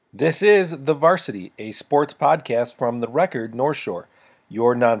This is The Varsity, a sports podcast from The Record North Shore,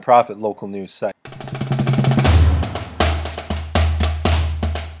 your nonprofit local news site.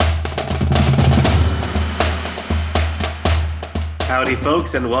 Howdy,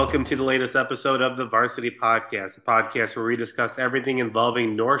 folks, and welcome to the latest episode of The Varsity Podcast, a podcast where we discuss everything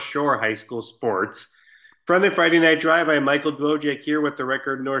involving North Shore high school sports. From the Friday Night Drive, I'm Michael Dwojak here with The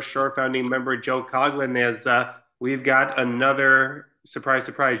Record North Shore founding member Joe Coughlin as we've got another surprise,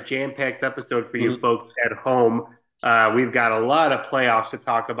 jam-packed episode for you folks at home. We've got a lot of playoffs to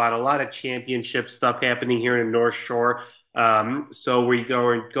talk about, a lot of championship stuff happening here in North Shore. So we're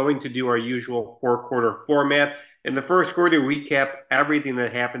going to do our usual four-quarter format. In the first quarter, recap everything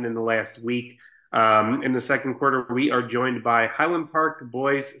that happened in the last week. In the second quarter, we are joined by Highland Park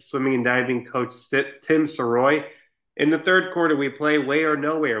boys swimming and diving coach Tim Soroy. In the third quarter, we play Way or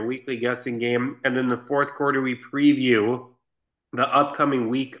Nowhere, weekly guessing game. And in the fourth quarter, we preview the upcoming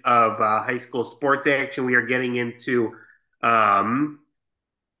week of high school sports action. We are getting into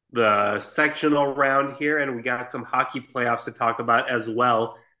the sectional round here, and we got some hockey playoffs to talk about as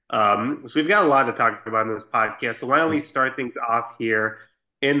well. So we've got a lot to talk about in this podcast. So why don't we start things off here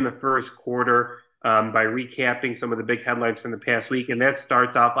in the first quarter by recapping some of the big headlines from the past week. And that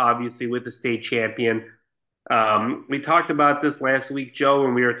starts off, obviously, with the state champion. We talked about this last week, Joe,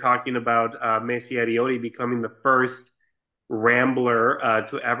 when we were talking about Macy Adiotti becoming the first Rambler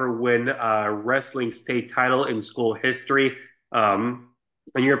to ever win a wrestling state title in school history. And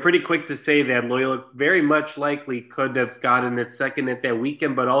you're pretty quick to say that Loyola very much likely could have gotten its second at that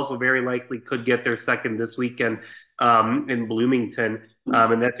weekend, but also very likely could get their second this weekend in Bloomington.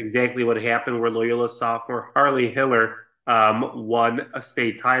 And that's exactly what happened, where Loyola sophomore Harley Hiller won a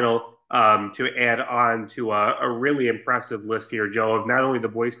state title to add on to a really impressive list here, Joe, of not only the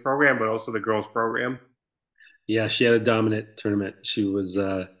boys program, but also the girls program. Yeah, she had a dominant tournament. She was,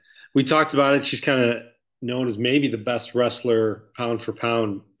 we talked about it. She's kind of known as maybe the best wrestler pound for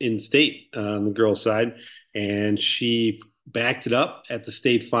pound in state on the girls' side. And she backed it up at the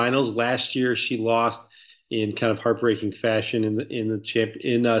state finals. Last year, she lost in kind of heartbreaking fashion in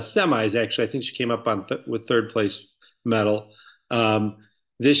semis. Actually, I think she came up on with third place medal.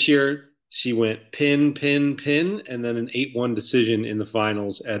 This year, she went pin, pin, pin, and then an 8-1 decision in the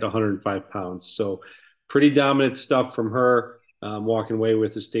finals at 105 pounds. So pretty dominant stuff from her, walking away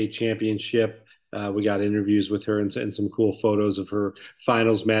with the state championship. We got interviews with her and some cool photos of her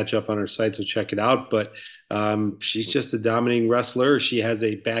finals matchup on her site, so check it out. But she's just a dominating wrestler. She has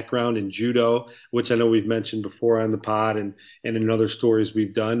a background in judo, which I know we've mentioned before on the pod and in other stories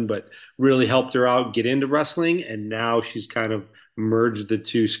we've done, but really helped her out get into wrestling. And now she's kind of merged the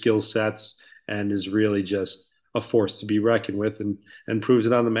two skill sets and is really just a force to be reckoned with and proves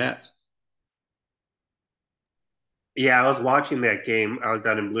it on the mats. Yeah, I was watching that game. I was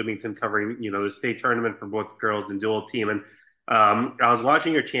down in Bloomington covering, the state tournament for both girls and dual team, and I was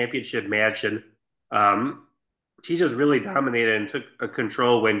watching her championship match, and she just really dominated and took a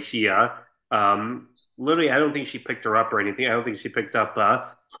control when she, literally, I don't think she picked her up or anything. I don't think she picked up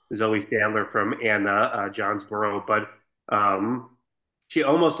Zoe Sandler from Anna Johnsboro, but she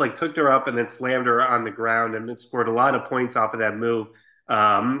almost like took her up and then slammed her on the ground and then scored a lot of points off of that move.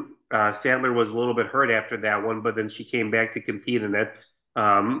 Sandler was a little bit hurt after that one, but then she came back to compete in it.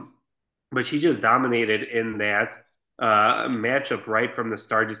 Um, but she just dominated in that matchup right from the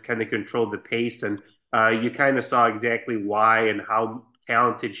start, just kind of controlled the pace. And you kind of saw exactly why and how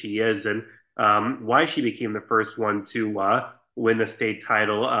talented she is and why she became the first one to win the state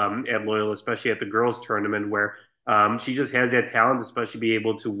title at Loyola, especially at the girls' tournament, where she just has that talent, especially be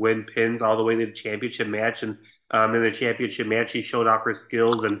able to win pins all the way to the championship match. And in the championship match, she showed off her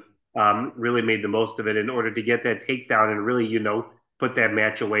skills and really made the most of it in order to get that takedown and really, put that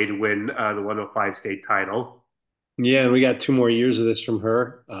match away to win the 105 state title. Yeah, and we got 2 more years of this from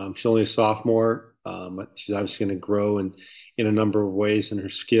her. She's only a sophomore. She's obviously going to grow in a number of ways in her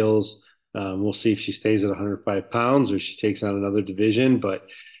skills. We'll see if she stays at 105 pounds or she takes on another division. But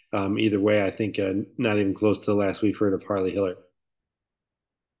either way, I think not even close to the last we've heard of Harley Hiller.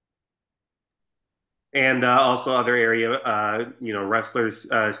 And also other area, wrestlers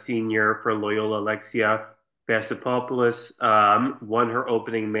senior for Loyola, Alexia Vassipopoulos, won her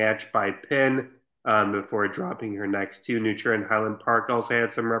opening match by pin before dropping her next two. Nutra and Highland Park also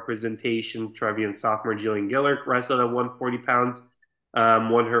had some representation. Trevian sophomore Jillian Gillert wrestled at 140 pounds,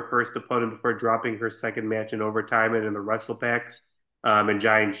 won her first opponent before dropping her second match in overtime and in the wrestle packs. And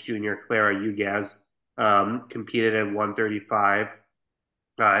Giants junior Clara Ugaz competed at 135.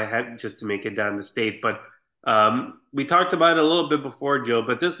 I had just to make it down to state. But we talked about it a little bit before, Joe.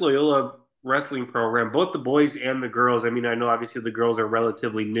 But this Loyola wrestling program, both the boys and the girls. I mean, I know obviously the girls are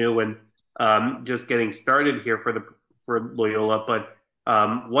relatively new and just getting started here for Loyola, but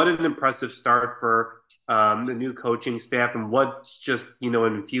what an impressive start for the new coaching staff, and what's just an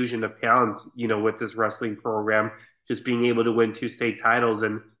infusion of talent with this wrestling program, just being able to win two state titles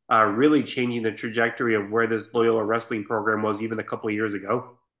and really changing the trajectory of where this Loyola wrestling program was even a couple of years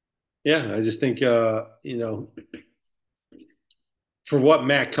ago. Yeah, I just think for what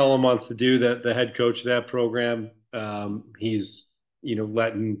Matt Cullen wants to do, the head coach of that program, he's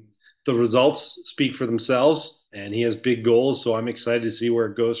letting the results speak for themselves, and he has big goals. So I'm excited to see where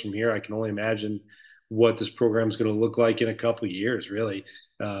it goes from here. I can only imagine what this program is going to look like in a couple of years. Really,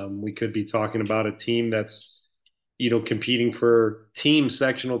 we could be talking about a team that's competing for team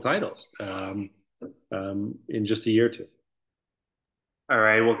sectional titles in just a year or two. All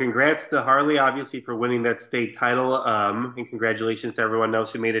right. Well, congrats to Harley, obviously, for winning that state title. And congratulations to everyone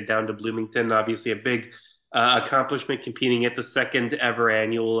else who made it down to Bloomington. Obviously, a big accomplishment competing at the second ever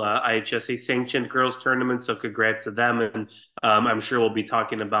annual IHSA sanctioned girls tournament. So, congrats to them. And I'm sure we'll be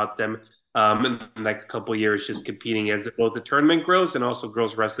talking about them in the next couple of years, just competing as both the tournament grows and also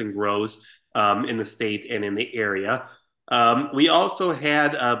girls wrestling grows in the state and in the area. We also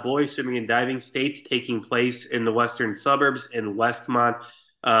had boys swimming and diving states taking place in the western suburbs in Westmont.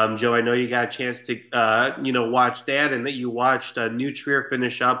 Joe, I know you got a chance to watch that, and that you watched New Trier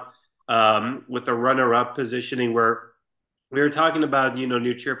finish up with a runner-up positioning, where we were talking about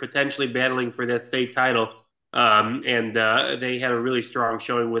New Trier potentially battling for that state title, and they had a really strong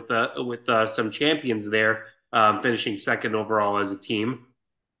showing with some champions there, finishing second overall as a team.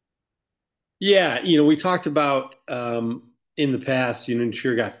 Yeah, we talked about in the past,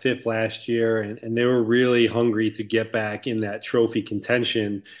 Cheer got fifth last year, and they were really hungry to get back in that trophy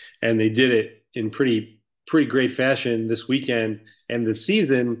contention, and they did it in pretty great fashion this weekend and the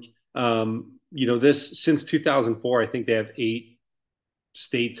season. This since 2004, I think they have eight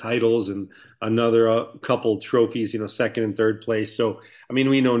state titles and another couple trophies, second and third place. So, I mean,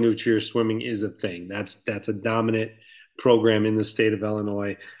 we know New Trier swimming is a thing. That's a dominant program in the state of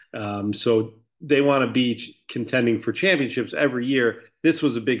Illinois. So they want to be contending for championships every year. This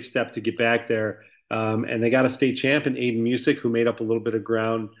was a big step to get back there. And they got a state champ in Aiden Music, who made up a little bit of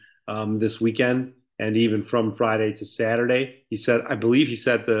ground this weekend. And even from Friday to Saturday, I believe he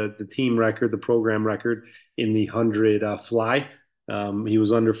set the team record, the program record in the 100 fly. He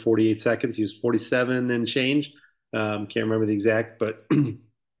was under 48 seconds. He was 47 and change. Can't remember the exact, but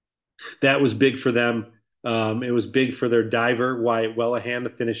that was big for them. It was big for their diver, Wyatt Wellahan, to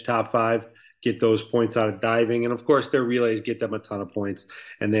finish top five, get those points out of diving. And of course, their relays get them a ton of points.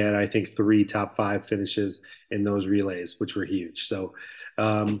 And they had, I think, three top five finishes in those relays, which were huge. So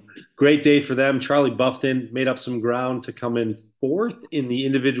great day for them. Charlie Buffton made up some ground to come in fourth in the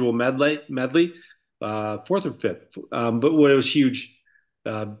individual medley, fourth or fifth. But what it was huge,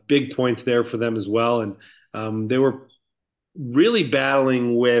 big points there for them as well. And they were really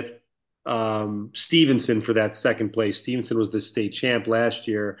battling with Stevenson for that second place. Stevenson was the state champ last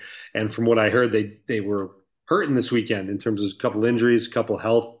year, and from what I heard, they were hurting this weekend in terms of a couple injuries, a couple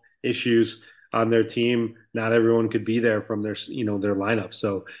health issues on their team. Not everyone could be there from their their lineup,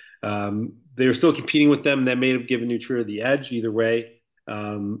 so they were still competing with them. That may have given New Trier the edge either way.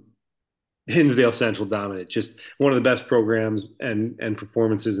 Hinsdale Central dominant, just one of the best programs and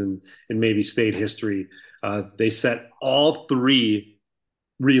performances in maybe state history. They set all three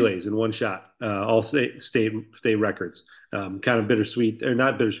relays in one shot, all state records. Kind of bittersweet, or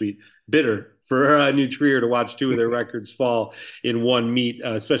not bittersweet, bitter for New Trier to watch two of their records fall in one meet,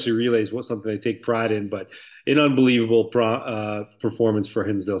 especially relays. Was something they take pride in, but an unbelievable performance for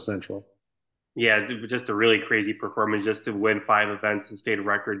Hinsdale Central. Yeah, it's just a really crazy performance just to win five events and state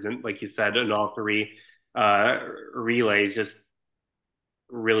records, and like you said, in all three relays. Just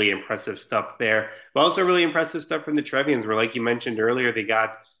really impressive stuff there. But also really impressive stuff from the Trevians, where, like you mentioned earlier, they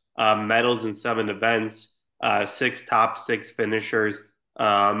got medals in seven events, six top six finishers.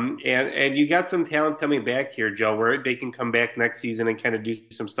 And you got some talent coming back here, Joe, where they can come back next season and kind of do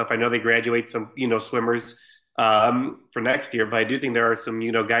some stuff. I know they graduate some, swimmers for next year, but I do think there are some,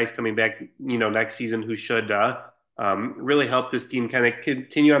 guys coming back, next season who should really help this team kind of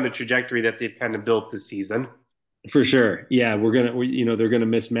continue on the trajectory that they've kind of built this season. For sure. Yeah, they're gonna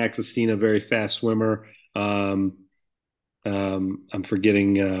miss Matt Christina, very fast swimmer. Um, I'm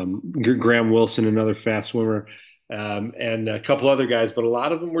forgetting Graham Wilson, another fast swimmer, and a couple other guys, but a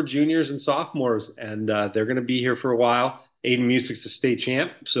lot of them were juniors and sophomores, and they're going to be here for a while. Aiden Music's a state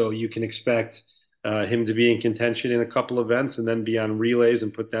champ, so you can expect him to be in contention in a couple events and then be on relays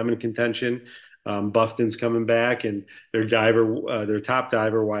and put them in contention. Buffton's coming back, and their top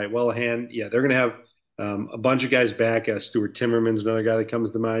diver, Wyatt Wellahan. Yeah, they're going to have a bunch of guys back. Stuart Timmerman's another guy that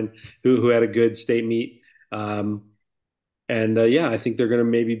comes to mind who had a good state meet. Um, and yeah, I think they're going to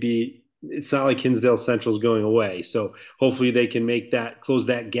maybe be. It's not like Hinsdale Central's going away, so hopefully they can close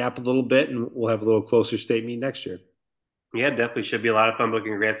that gap a little bit, and we'll have a little closer state meet next year. Yeah, definitely should be a lot of fun. But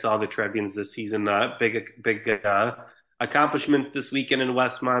congrats to all the Trevians this season. Big accomplishments this weekend in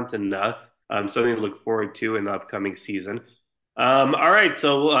Westmont, and something to look forward to in the upcoming season. All right,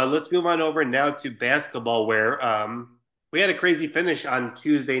 so let's move on over now to basketball, where we had a crazy finish on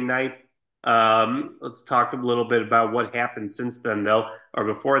Tuesday night. Let's talk a little bit about what happened since then, though, or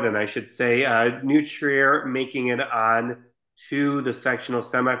before then, I should say. New Trier making it on to the sectional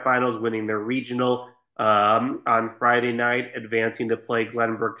semifinals, winning their regional on Friday night, advancing to play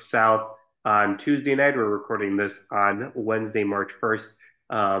Glenbrook South on Tuesday night. We're recording this on Wednesday, March 1st.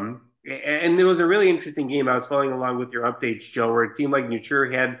 And it was a really interesting game. I was following along with your updates, Joe, where it seemed like New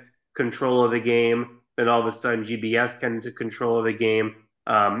Trier had control of the game. Then all of a sudden, GBS came to control of the game.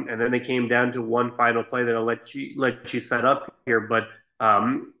 And then they came down to one final play that I'll let you set up here. But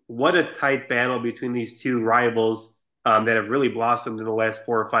what a tight battle between these two rivals that have really blossomed in the last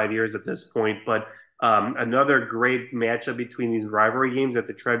 4 or 5 years at this point. But another great matchup between these rivalry games that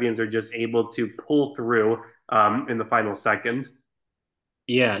the Trevians are just able to pull through in the final second.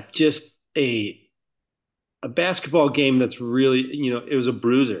 Yeah, just a basketball game that's really, it was a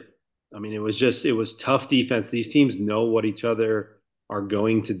bruiser. I mean, it was tough defense. These teams know what each other are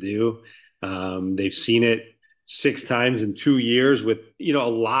going to do. They've seen it 6 times in 2 years with, a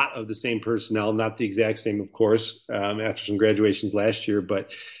lot of the same personnel, not the exact same, of course, after some graduations last year, but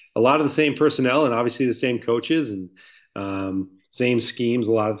a lot of the same personnel and obviously the same coaches and same schemes,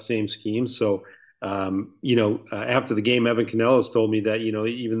 a lot of the same schemes. So, after the game, Evan Canellis told me that,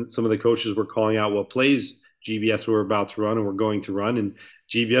 even some of the coaches were calling out what plays GBS were about to run and were going to run. And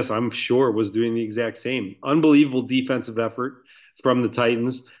GBS, I'm sure, was doing the exact same. Unbelievable defensive effort from the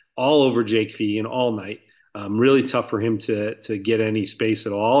Titans all over Jake Fegan all night. Really tough for him to get any space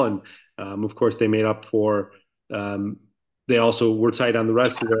at all. And of course, they made up for. They also were tight on the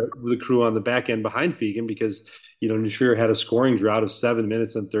rest of the crew on the back end behind Fegan because New Trier had a scoring drought of 7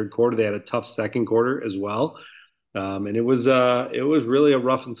 minutes in the third quarter. They had a tough second quarter as well, and it was really a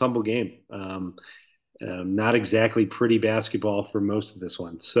rough and tumble game. Not exactly pretty basketball for most of this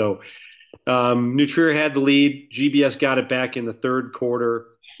one. So New Trier had the lead. GBS got it back in the third quarter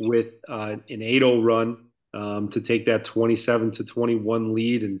with an 8-0 run to take that 27-21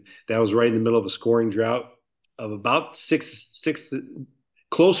 lead, and that was right in the middle of a scoring drought of about six,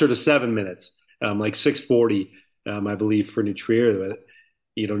 closer to 7 minutes, like 6:40, I believe, for New Trier. But,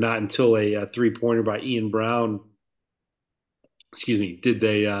 not until a three-pointer by Ian Brown, excuse me, did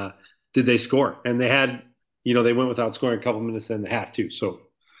they score, and they went without scoring a couple minutes in the half too. So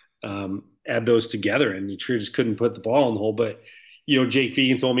add those together, and New Trier just couldn't put the ball in the hole. But Jake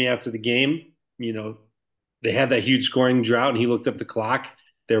Fegan told me after the game, they had that huge scoring drought, and he looked up the clock.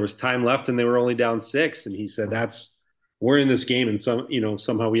 There was time left, and they were only down 6, and he said, we're in this game, and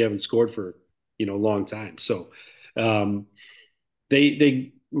somehow we haven't scored for a long time. So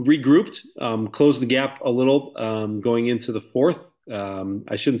they regrouped, closed the gap a little going into the fourth.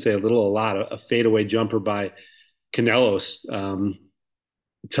 I shouldn't say a little, a lot. A fadeaway jumper by Canelos,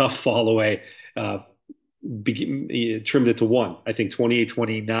 tough fall away. Trimmed it to one, I think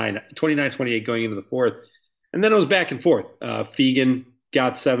 28-29, 29-28 going into the fourth. And then it was back and forth. Fegan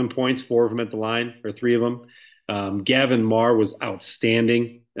got 7 points, 4 of them at the line, or 3 of them. Gavin Marr was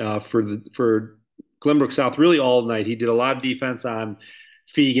outstanding for Glenbrook South really all night. He did a lot of defense on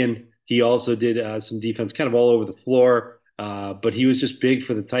Fegan. He also did some defense kind of all over the floor, but he was just big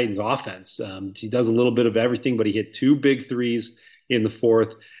for the Titans offense. He does a little bit of everything, but he hit 2 big threes in the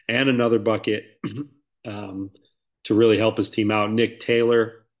fourth and another bucket to really help his team out. Nick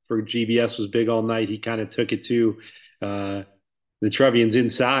Taylor for GBS was big all night. He kind of took it to the Trevians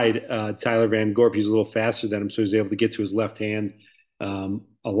inside. Tyler Van Gorp, he's a little faster than him, so he was able to get to his left hand a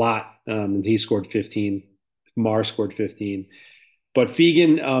lot, and he scored 15. Marr scored 15. But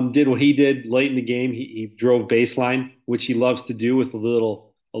Fegan did what he did late in the game. He drove baseline, which he loves to do with a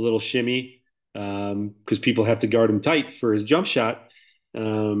little shimmy because people have to guard him tight for his jump shot.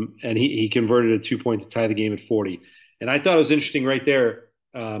 And he converted a 2 point to tie the game at 40. And I thought it was interesting right there.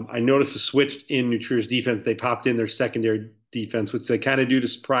 I noticed a switch in New Trier's defense. They popped in their secondary defense, which they kind of do to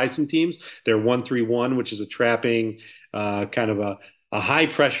surprise some teams. They're 1-3-1, which is a trapping kind of a high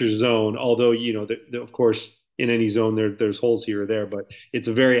pressure zone. Although of course, in any zone there's holes here or there, but it's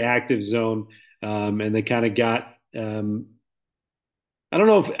a very active zone. And they kind of got I don't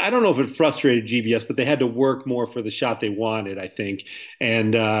know if it frustrated GBS, but they had to work more for the shot they wanted, I think.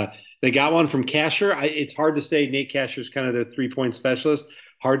 And they got one from Casher. It's hard to say. Nate Casher's kind of their 3-point specialist.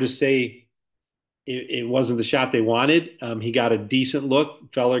 Hard to say it wasn't the shot they wanted. He got a decent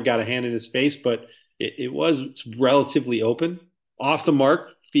look. Feller got a hand in his face, but it was relatively open. Off the mark,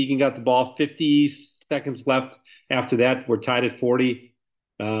 Fegan got the ball. 50 seconds left after that. We're tied at 40.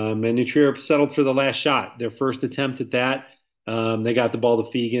 And New Trier settled for the last shot. Their first attempt at that. They got the ball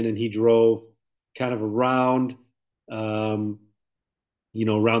to Fegan, and he drove kind of around, um,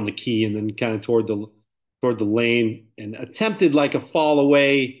 around the key, and then kind of toward the lane, and attempted like a fall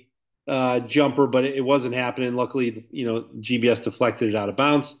away jumper, but it wasn't happening. Luckily, GBS deflected it out of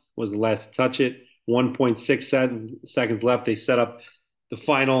bounds. Was the last to touch it. 1.6 seconds left. They set up the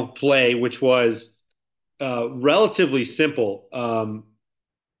final play, which was relatively simple.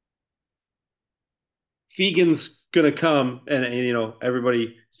 Fegan's going to come, and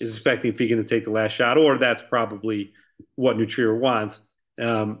everybody is expecting Fegan to take the last shot, or that's probably what New Trier wants.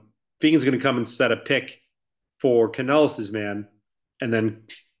 Fegan's going to come and set a pick for Canellis's man, and then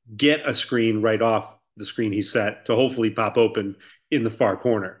get a screen right off the screen he set to hopefully pop open in the far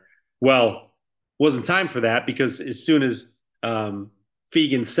corner. Well, wasn't time for that because as soon as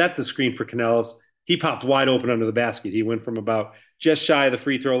Fegan set the screen for Canellis, he popped wide open under the basket. He went from about just shy of the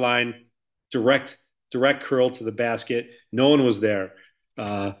free throw line, direct curl to the basket. No one was there.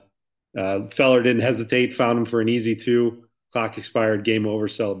 Feller didn't hesitate, found him for an easy two. Clock expired, game over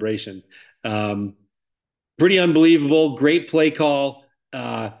celebration. Pretty unbelievable. Great play call.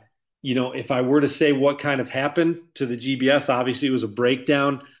 If I were to say what kind of happened to the GBS, obviously it was a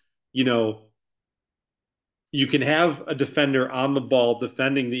breakdown. You know, you can have a defender on the ball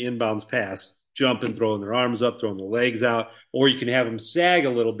defending the inbounds pass, jumping, throwing their arms up, throwing their legs out, or you can have them sag a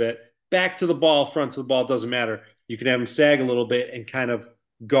little bit, back to the ball, front to the ball, doesn't matter. You can have them sag a little bit and kind of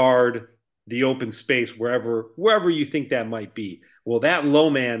guard the open space wherever you think that might be. Well, that low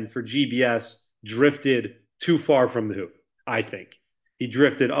man for GBS drifted too far from the hoop, I think. He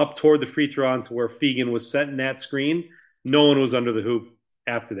drifted up toward the free throw line to where Fegan was setting that screen. No one was under the hoop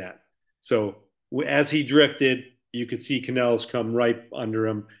after that. So as he drifted, you could see Canellis come right under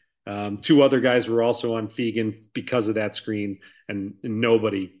him. Two other guys were also on Fegan because of that screen, and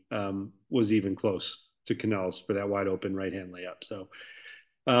nobody was even close to Canellis for that wide open right hand layup. So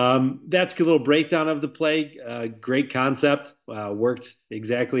that's a little breakdown of the play. Great concept. Worked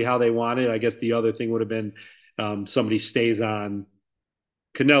exactly how they wanted. I guess the other thing would have been somebody stays on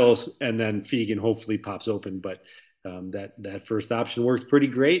Canellis and then Fegan hopefully pops open. But that first option worked pretty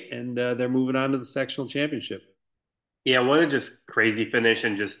great, and they're moving on to the sectional championship. Yeah, what a just crazy finish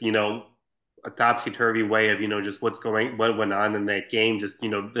and just, a topsy-turvy way of, just what went on in that game, just,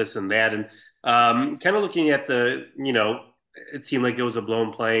 this and that. And kind of looking at it seemed like it was a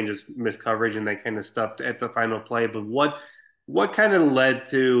blown play and just missed coverage and that kind of stuff at the final play. But what kind of led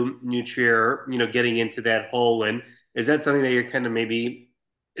to New Trier, getting into that hole? And is that something that you're kind of maybe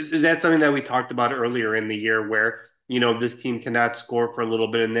is that something that we talked about earlier in the year where, this team cannot score for a little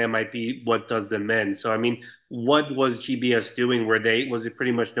bit and that might be what does them in? So, I mean, what was GBS doing where was it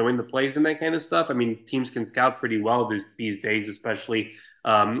pretty much knowing the plays and that kind of stuff? I mean, teams can scout pretty well these days, especially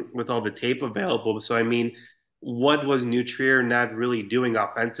with all the tape available. So, I mean, what was New Trier not really doing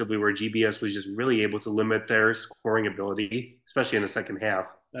offensively where GBS was just really able to limit their scoring ability, especially in the second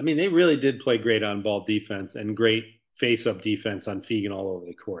half? I mean, they really did play great on ball defense and great face up defense on Fegan all over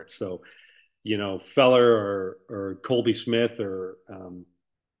the court. So, Feller or Colby Smith or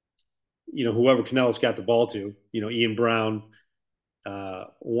whoever Canellis got the ball to, Ian Brown.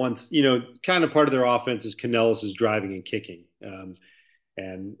 Once kind of part of their offense is Canellis is driving and kicking,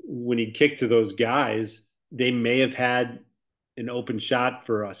 and when he kicked to those guys, they may have had an open shot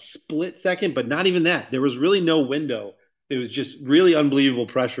for a split second, but not even that. There was really no window. It was just really unbelievable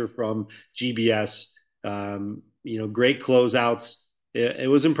pressure from GBS. Great closeouts. It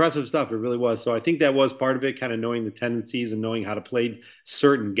was impressive stuff. It really was. So I think that was part of it, kind of knowing the tendencies and knowing how to play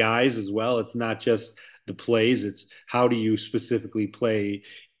certain guys as well. It's not just the plays, it's how do you specifically play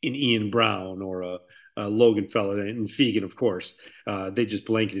in Ian Brown or a Logan Feller and Fegan, of course. They just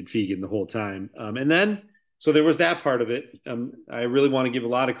blanketed Fegan the whole time. And then, so there was that part of it. I really want to give a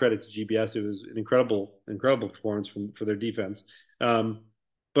lot of credit to GBS. It was an incredible performance for their defense.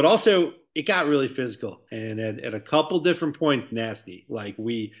 But also, it got really physical, and at a couple different points, nasty. Like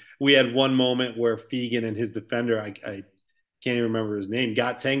we had one moment where Fegan and his defender, I can't even remember his name,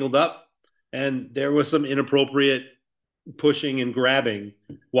 got tangled up, and there was some inappropriate pushing and grabbing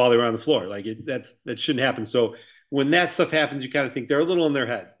while they were on the floor. Like that shouldn't happen. So when that stuff happens, you kind of think they're a little in their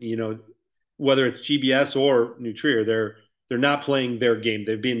head. Whether it's GBS or New Trier, They're not playing their game.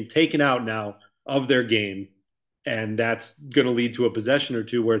 They've been taken out now of their game, and that's going to lead to a possession or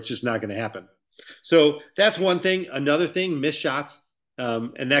two where it's just not going to happen. So that's one thing. Another thing, missed shots.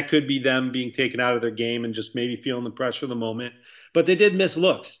 And that could be them being taken out of their game and just maybe feeling the pressure of the moment. But they did miss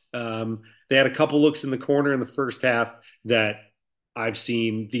looks. They had a couple looks in the corner in the first half that I've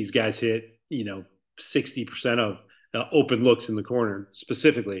seen these guys hit, 60% of open looks in the corner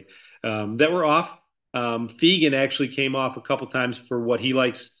specifically that were off. Fegan actually came off a couple times for what he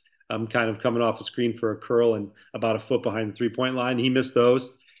likes, kind of coming off the screen for a curl and about a foot behind the 3 point line. He missed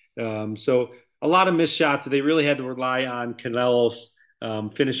those. So a lot of missed shots. They really had to rely on Canelos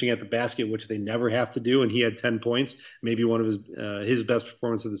finishing at the basket, which they never have to do, and he had 10 points, maybe one of his best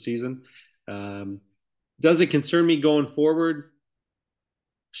performance of the season. Um, does it concern me going forward?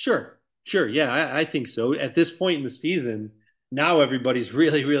 Sure, sure, yeah, I think so. At this point in the season, now everybody's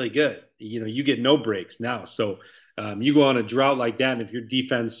really, really good. You get no breaks now, so you go on a drought like that, and if your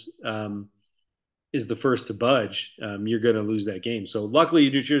defense is the first to budge, you're going to lose that game. So luckily,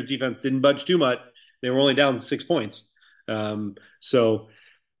 New Jersey's defense didn't budge too much. They were only down 6 points. So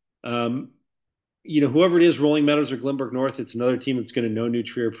whoever it is, Rolling Meadows or Glenbrook North, it's another team that's going to know New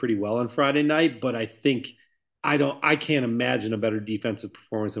Trier pretty well on Friday night. But I can't imagine a better defensive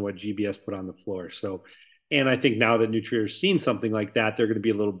performance than what GBS put on the floor. So, and I think now that New Trier's seen something like that, they're going to be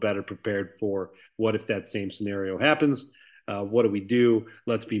a little better prepared for what if that same scenario happens. What do we do?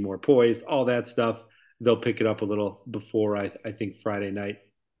 Let's be more poised. All that stuff. They'll pick it up a little before I think Friday night.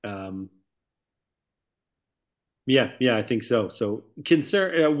 Um, yeah, I think so. So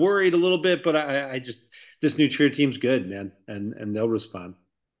concerned, worried a little bit, but I just this New Trier team's good, man, and they'll respond.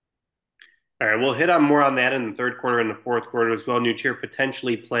 All right, we'll hit on more on that in the third quarter and the fourth quarter as well. New Trier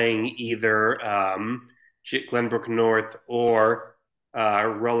potentially playing either Glenbrook North or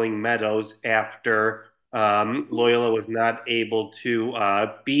Rolling Meadows after Loyola was not able to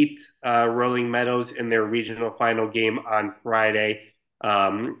beat Rolling Meadows in their regional final game on Friday,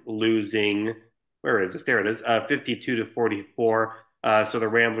 losing, where is this? There it is, 52 to 44. So the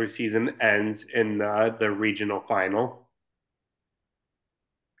Rambler season ends in the regional final.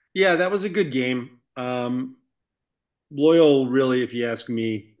 Yeah, that was a good game. Loyal, really, if you ask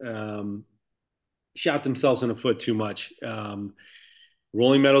me, shot themselves in the foot too much.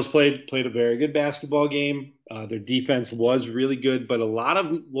 Rolling Meadows played a very good basketball game. Their defense was really good, but a lot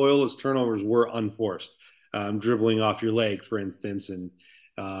of Loyola's turnovers were unforced, dribbling off your leg, for instance, and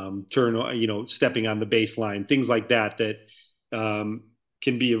stepping on the baseline, things like that um,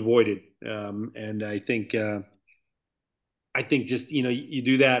 can be avoided. And I think just you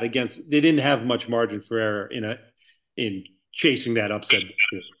do that against they didn't have much margin for error in chasing that upset.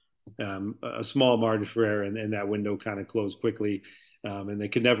 A small margin for error, and that window kind of closed quickly, and they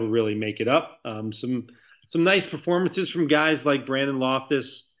could never really make it up. Some nice performances from guys like Brandon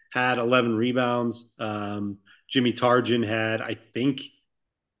Loftus had 11 rebounds. Jimmy Tarjan had, I think,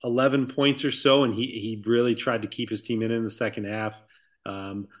 11 points or so, and he really tried to keep his team in the second half.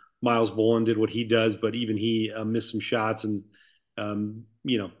 Um, Miles Boland did what he does, but even he missed some shots, and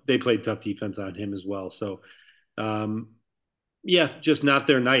they played tough defense on him as well. So um, yeah, just not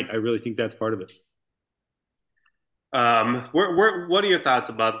their night. I really think that's part of it. What are your thoughts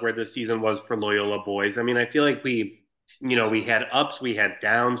about where the season was for Loyola boys? I mean, I feel like we had ups, we had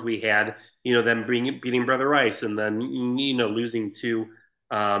downs, we had, them beating Brother Rice and then, losing to,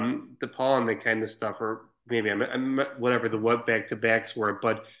 DePaul and that kind of stuff, or maybe whatever the what back to backs were.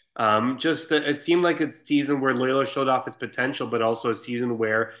 But, it seemed like a season where Loyola showed off its potential, but also a season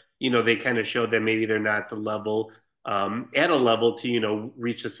where, they kind of showed that maybe they're not the level, at a level to,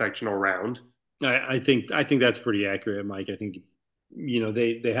 reach a sectional round. I think that's pretty accurate, Mike. I think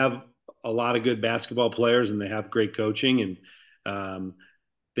they have a lot of good basketball players and they have great coaching, and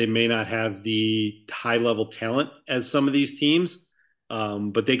they may not have the high level talent as some of these teams,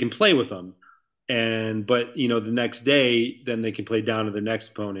 but they can play with them. And but the next day, then they can play down to their next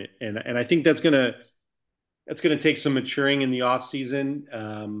opponent, and I think that's gonna take some maturing in the off season.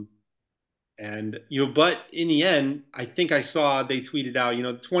 And but in the end, I think I saw they tweeted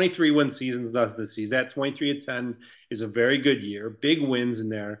out, 23 win seasons nothing this season. That 23-10 is a very good year. Big wins in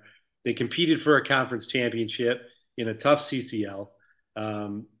there. They competed for a conference championship in a tough CCL.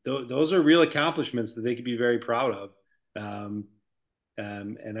 Those are real accomplishments that they could be very proud of. Um,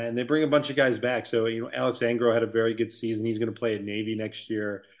 and they bring a bunch of guys back. So Alex Angro had a very good season. He's going to play at Navy next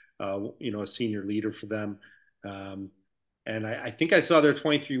year. A senior leader for them. Um, and I think I saw their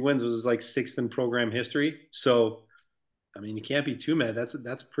 23 wins was like sixth in program history. So I mean, you can't be too mad. That's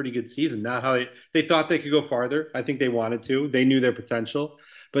a pretty good season. Not how they thought they could go farther. I think they wanted to. They knew their potential.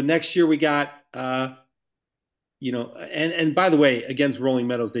 But next year we got and by the way, against Rolling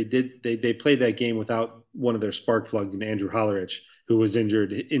Meadows, they played that game without one of their spark plugs, and Andrew Hollerich, who was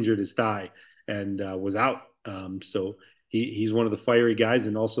injured his thigh and was out. So he's one of the fiery guys,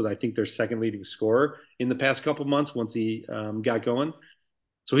 and also I think their second leading scorer in the past couple months once he got going.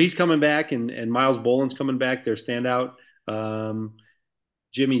 So he's coming back, and Miles Boland's coming back, their standout.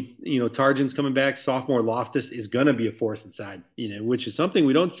 Jimmy, Targent's coming back. Sophomore Loftus is going to be a force inside, which is something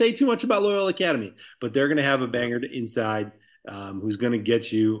we don't say too much about Loyola Academy, but they're going to have a banger inside who's going to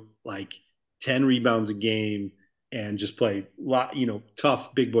get you like 10 rebounds a game and just play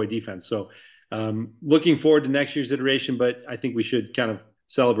tough big boy defense. So looking forward to next year's iteration, but I think we should kind of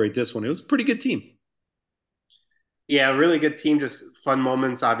celebrate this one. It was a pretty good team. Yeah, really good team. Just fun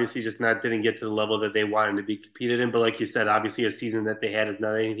moments. Obviously, just not didn't get to the level that they wanted to be competed in. But like you said, obviously a season that they had is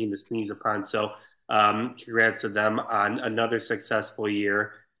not anything to sneeze upon. So, congrats to them on another successful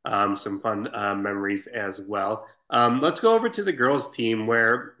year. Some fun memories as well. Let's go over to the girls' team,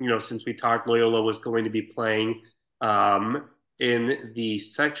 where since we talked, Loyola was going to be playing in the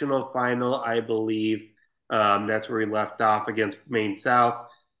sectional final, I believe. That's where we left off against Maine South.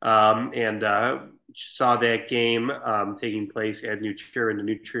 And saw that game taking place at New Trier in the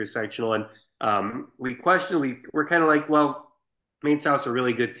New Trier sectional, and we're kind of like, well, Maine South's a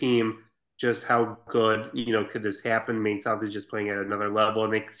really good team. Just how good, could this happen? Maine South is just playing at another level,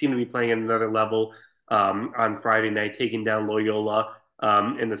 and they seem to be playing at another level on Friday night, taking down Loyola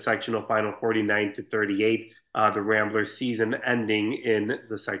in the sectional final, 49-38. The Ramblers' season ending in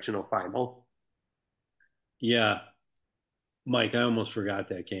the sectional final. Yeah, Mike, I almost forgot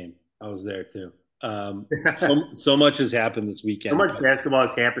that game. I was there too. So So much has happened this weekend. much basketball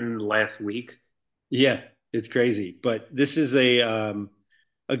has happened in the last week. Yeah, it's crazy. But this is a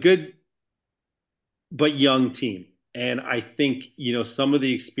good but young team. And I think, some of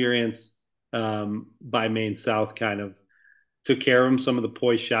the experience by Maine South kind of took care of them. Some of the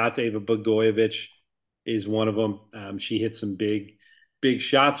poised shots. Ava Bogojevic is one of them. She hit some big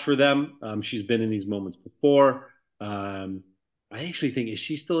shots for them. She's been in these moments before. I actually think, is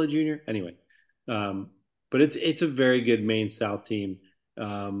she still a junior? Anyway, um, but it's a very good Maine South team.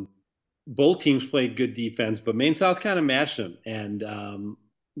 Um, both teams played good defense, but Maine South kind of matched them. And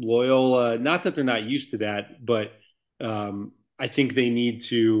Loyola, not that they're not used to that, but I think they need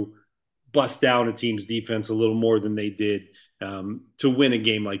to bust down a team's defense a little more than they did to win a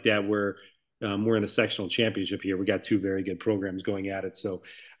game like that where we're in a sectional championship here. We got two very good programs going at it. So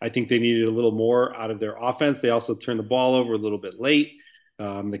I think they needed a little more out of their offense. They also turned the ball over a little bit late.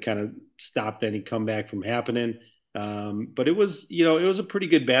 They kind of stopped any comeback from happening. But it was a pretty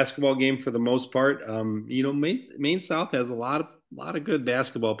good basketball game for the most part. Maine South has a lot of good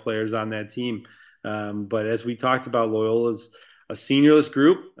basketball players on that team. But as we talked about, Loyola's a seniorless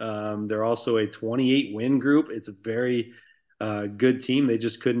group. They're also a 28 win group. It's a very good team. They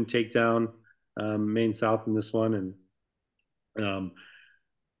just couldn't take down Maine South in this one, and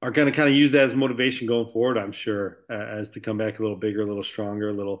are going to kind of use that as motivation going forward, I'm sure, as to come back a little bigger, a little stronger,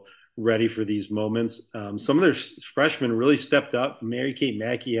 a little ready for these moments. Some of their freshmen really stepped up. Mary Kate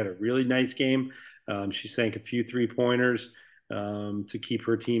Mackey had a really nice game. She sank a few 3-pointers to keep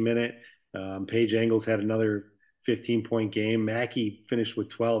her team in it. Paige Engels had another 15-point game. Mackey finished with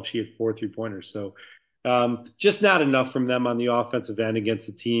 12. She had 4 3-pointers. So just not enough from them on the offensive end against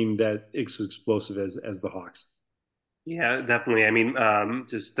a team that is explosive as the Hawks. Yeah, definitely. I mean,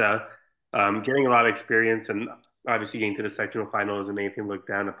 just getting a lot of experience and obviously getting to the sectional final isn't anything looked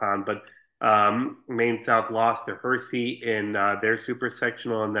down upon. But Maine South lost to Hersey in their super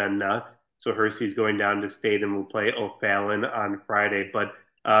sectional, and then so Hersey's going down to state and will play O'Fallon on Friday. But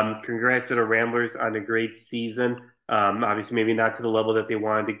congrats to the Ramblers on a great season. Obviously, maybe not to the level that they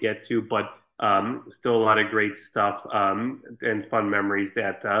wanted to get to, but still a lot of great stuff and fun memories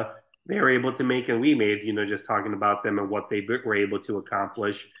that they were able to make and we made, just talking about them and what they were able to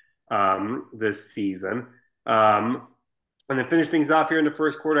accomplish this season. And then finish things off here in the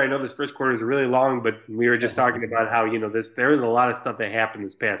first quarter. I know this first quarter is really long, but we were just talking about how, there is a lot of stuff that happened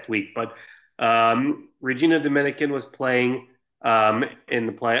this past week. But Regina Dominican was playing in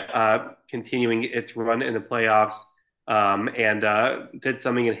the play, continuing its run in the playoffs, and did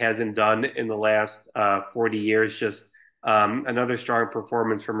something it hasn't done in the last 40 years. Just another strong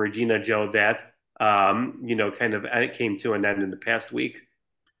performance from Regina Joe that, kind of it came to an end in the past week.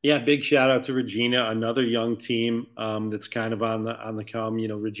 Yeah, big shout out to Regina, another young team that's kind of on the come.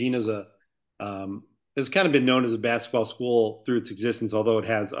 Regina's has kind of been known as a basketball school through its existence, although it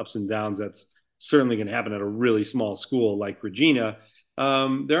has ups and downs. That's certainly going to happen at a really small school like Regina.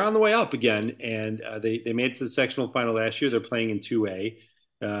 They're on the way up again, and they made it to the sectional final last year. They're playing in 2A.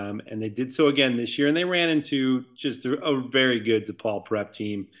 And they did so again this year, and they ran into just a very good DePaul prep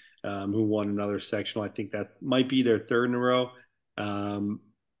team who won another sectional. I think that might be their third in a row. Um,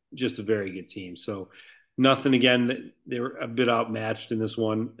 just a very good team. So nothing again. They were a bit outmatched in this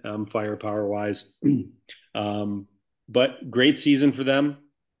one, firepower wise. But great season for them.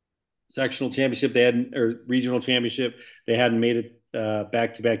 Sectional championship they had or regional championship they hadn't made it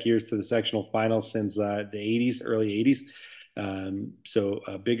back-to-back years to the sectional finals since the 80s, early 80s. So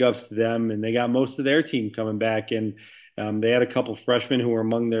big ups to them, and they got most of their team coming back, and they had a couple freshmen who were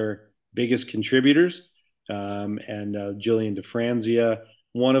among their biggest contributors, and Jillian DeFranzia,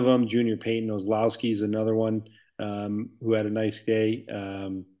 one of them, Junior Peyton Ozlowski is another one who had a nice day.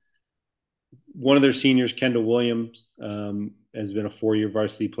 One of their seniors, Kendall Williams, has been a 4-year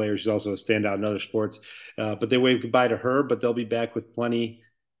varsity player. She's also a standout in other sports. But they waved goodbye to her, but they'll be back with plenty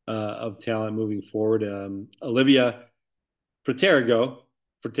of talent moving forward. Olivia Fratergo.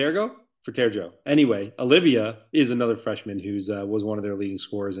 Anyway, Olivia is another freshman who's was one of their leading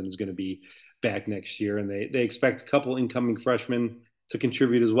scorers and is going to be back next year. And they expect a couple incoming freshmen to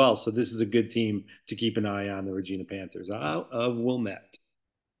contribute as well. So this is a good team to keep an eye on, the Regina Panthers out of Wilmette.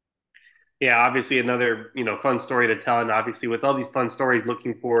 Yeah, obviously another fun story to tell, and obviously with all these fun stories,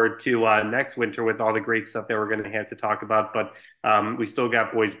 looking forward to next winter with all the great stuff that we're going to have to talk about. But we still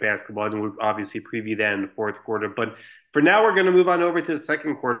got boys basketball, and we'll obviously preview that in the fourth quarter. But for now, we're going to move on over to the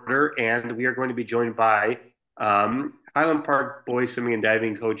second quarter, and we are going to be joined by Highland Park boys swimming and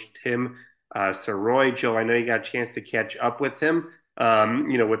diving coach Tim Saroy. Joe, I know you got a chance to catch up with him.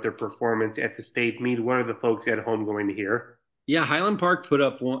 With their performance at the state meet. What are the folks at home going to hear? Yeah, Highland Park put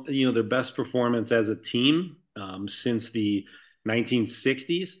up their best performance as a team since the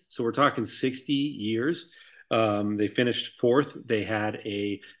 1960s. So we're talking 60 years. They finished fourth. They had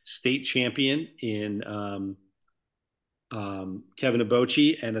a state champion in Kevin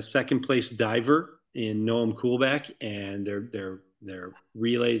Abochi and a second place diver in Noam Coolback, and their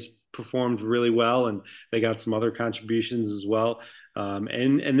relays performed really well, and they got some other contributions as well.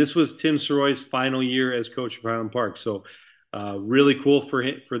 And this was Tim Saroy's final year as coach of Highland Park. So really cool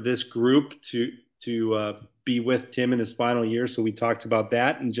for this group to be with Tim in his final year. So we talked about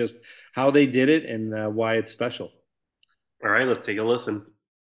that and just how they did it and why it's special. All right, let's take a listen.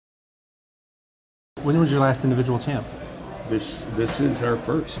 When was your last individual champ? This is our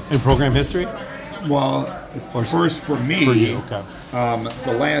first. In program history? Well, first for me. For you, okay.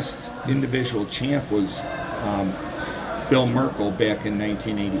 The last individual champ was Bill Merkel back in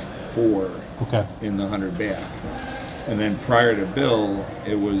 1984. Okay. In the 100 back. And then prior to Bill,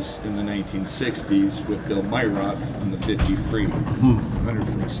 it was in the 1960s with Bill Myroff on the 50 free, 100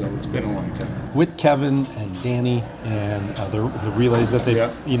 free. So it's been a long time. With Kevin and Danny and the relays that they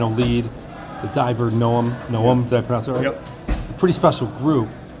lead, the diver Noam, did I pronounce it right? Yep. A pretty special group.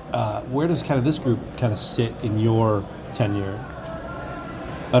 Where does kind of this group kind of sit in your tenure?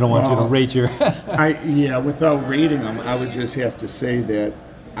 I don't want you to rate your. Without rating them, I would just have to say that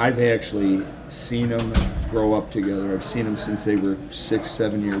I've actually seen them grow up together. I've seen them since they were 6,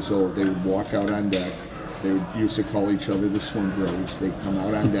 7 years old. They would walk out on deck. They used to call each other the swim bros. They'd come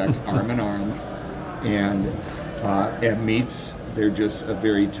out on deck arm in arm. And at meets, they're just a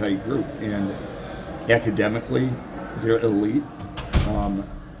very tight group. And academically, they're elite.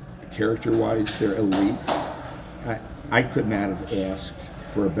 Character-wise, they're elite. I could not have asked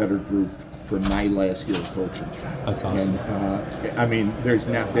for a better group for my last year of coaching. That's awesome. And there's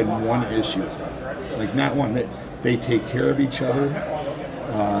not been one issue, like not one. That they take care of each other.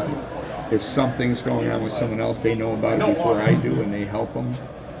 If something's going on with someone else, they know about it before I do, and they help them.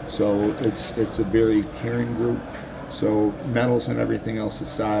 So it's a very caring group. So medals and everything else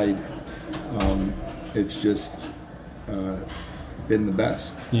aside, it's just been the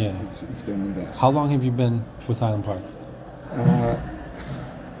best. Yeah, it's been the best. How long have you been with Highland Park?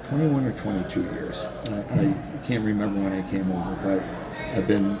 21 or 22 years. I can't remember when I came over, but I've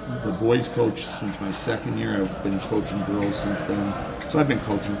been the boys coach since my second year. I've been coaching girls since then. So I've been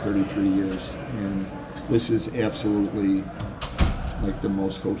coaching 33 years. And this is absolutely like the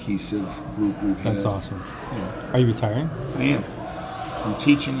most cohesive group we've had. That's awesome. Yeah. Are you retiring? I am. I'm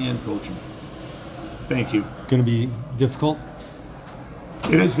teaching and coaching. Thank you. Going to be difficult?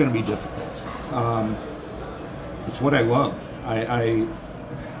 It is going to be difficult. It's what I love.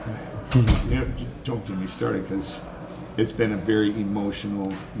 Don't get me started because it's been a very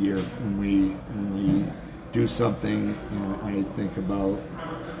emotional year when we do something and I think about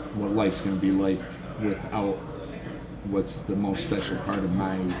what life's going to be like without what's the most special part of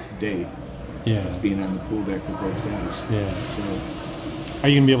my day. Yeah. Is being on the pool deck with those guys. Yeah. So, are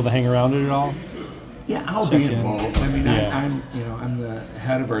you going to be able to hang around it at all? Yeah, I'll check be in? involved. I mean, Yeah. I'm the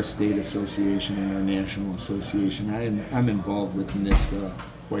head of our state association and our national association. I'm involved with NISCA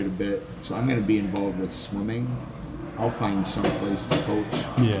quite a bit, so I'm going to be involved with swimming. I'll find some place to coach.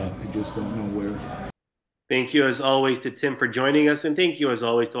 Yeah. I just don't know where. Thank you, as always, to Tim for joining us. And thank you, as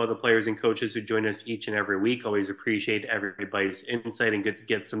always, to all the players and coaches who join us each and every week. Always appreciate everybody's insight and good to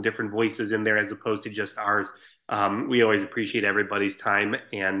get some different voices in there as opposed to just ours. We always appreciate everybody's time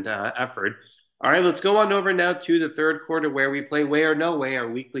and effort. All right, let's go on over now to the third quarter where we play Way or No Way, our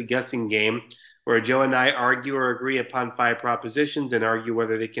weekly guessing game, where Joe and I argue or agree upon five propositions and argue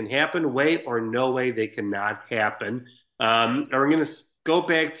whether they can happen, way or no way they cannot happen. And we're going to go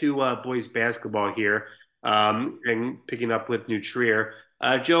back to boys basketball here and picking up with New Trier.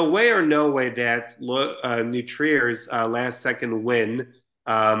 Joe, way or no way that New Trier's last second win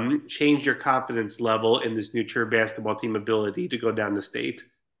changed your confidence level in this New Trier basketball team ability to go down the state?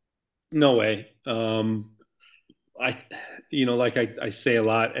 No way. I, like I say a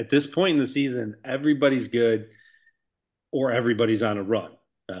lot, at this point in the season, everybody's good or everybody's on a run,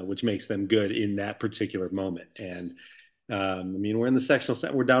 which makes them good in that particular moment. And I mean, we're in the sectional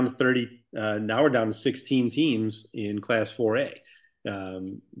set. We're down to 30. Now we're down to 16 teams in Class 4A.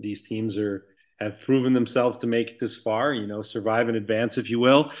 These teams have proven themselves to make it this far, survive and advance, if you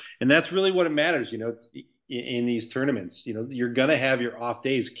will. And that's really what it matters, in these tournaments. You're going to have your off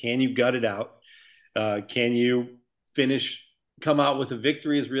days. Can you gut it out? Can you come out with a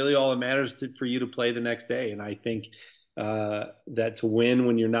victory is really all that matters for you to play the next day. And I think that to win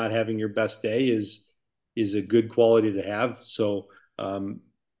when you're not having your best day is a good quality to have. So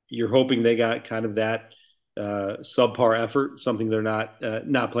you're hoping they got kind of that subpar effort, something they're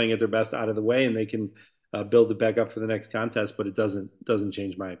not playing at their best out of the way, and they can build it back up for the next contest. But it doesn't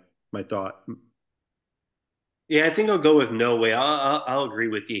change my thought. Yeah, I think I'll go with no way. I'll agree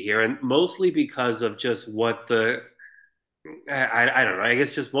with you here, and mostly because of just what I don't know. I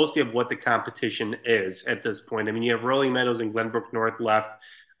guess just mostly of what the competition is at this point. I mean, you have Rolling Meadows and Glenbrook North left.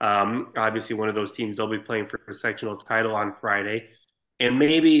 Obviously, one of those teams they'll be playing for a sectional title on Friday, and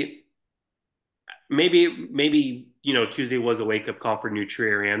maybe Tuesday was a wake up call for New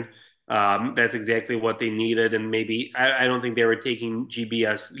Trier, and that's exactly what they needed. And maybe I don't think they were taking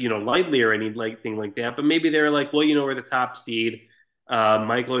GBS lightly or anything like that, but maybe they were like, well, we're the top seed.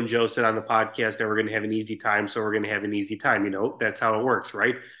 Michael and Joe said on the podcast that we're going to have an easy time, so we're going to have an easy time. That's how it works,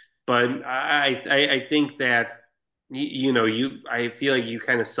 right? But I think that I feel like you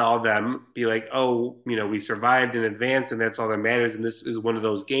kind of saw them be like, oh, we survived in advance, and that's all that matters. And this is one of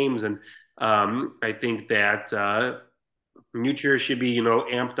those games, and I think that New Trier should be,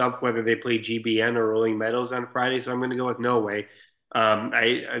 amped up whether they play GBN or Rolling Meadows on Friday. So I'm going to go with no way.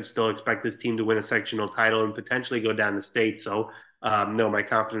 I still expect this team to win a sectional title and potentially go down the state. So no, my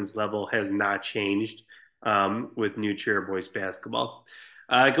confidence level has not changed with New Trier boys basketball.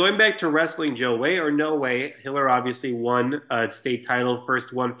 Going back to wrestling, Joe, way or no way, Hiller obviously won a state title,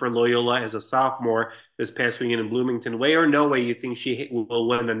 first one for Loyola as a sophomore this past weekend in Bloomington. Way or no way you think she will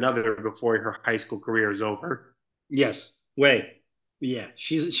win another before her high school career is over? Yes, way. Yeah,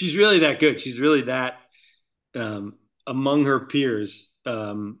 she's really that good. She's really that among her peers,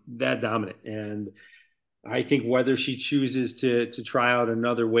 that dominant. And I think whether she chooses to try out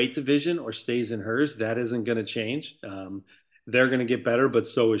another weight division or stays in hers, that isn't going to change. They're going to get better, but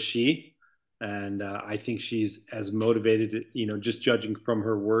so is she. And I think she's as motivated, just judging from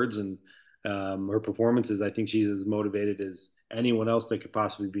her words and her performances, I think she's as motivated as anyone else that could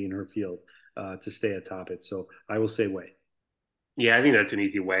possibly be in her field to stay atop it. So I will say way. Yeah, I think that's an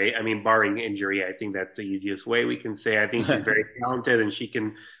easy way. I mean, barring injury, I think that's the easiest way we can say. I think she's very talented and she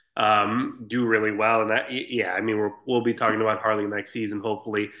can do really well. And yeah, I mean, we'll be talking about Harley next season,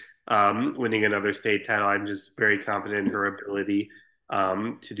 hopefully winning another state title. I'm just very confident in her ability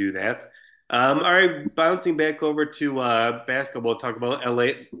to do that. All right, bouncing back over to basketball, talk about LA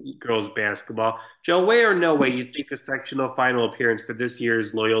girls basketball. Joe, way or no way, you think a sectional final appearance for this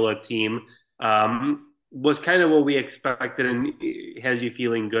year's Loyola team was kind of what we expected and has you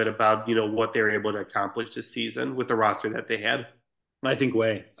feeling good about, what they were able to accomplish this season with the roster that they had? I think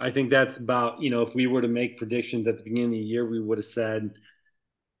way. I think that's about, if we were to make predictions at the beginning of the year, we would have said,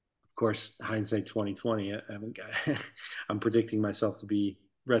 of course, hindsight 2020. I'm predicting myself to be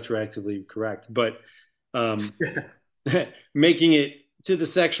retroactively correct, but making it to the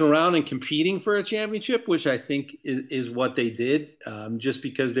sectional round and competing for a championship, which I think is what they did, just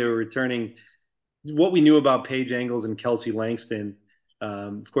because they were returning what we knew about Paige Angles and Kelsey Langston.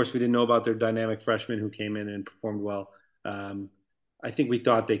 Of course, we didn't know about their dynamic freshmen who came in and performed well. I think we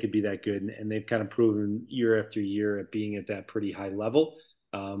thought they could be that good, and they've kind of proven year after year at being at that pretty high level.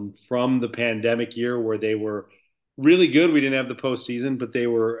 from the pandemic year where they were really good. We didn't have the postseason, but they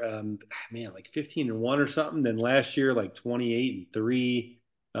were man, like 15-1 or something. Then last year, like 28-3,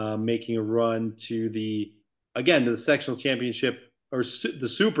 making a run to the sectional championship or the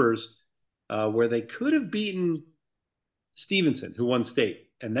supers, where they could have beaten Stevenson, who won state,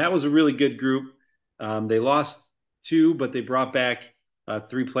 and that was a really good group. They lost two, but they brought back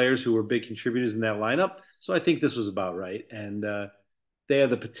three players who were big contributors in that lineup. So I think this was about right, and they have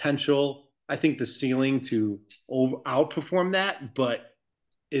the potential. I think the ceiling to outperform that, but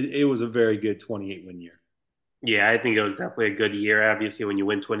it was a very good 28 win year. Yeah, I think it was definitely a good year. Obviously, when you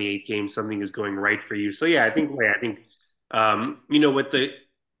win 28 games, something is going right for you. So yeah, I think with the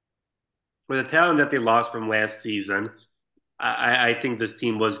talent that they lost from last season, I think this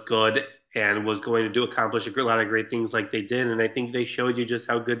team was good and was going to do accomplish a lot of great things like they did. And I think they showed you just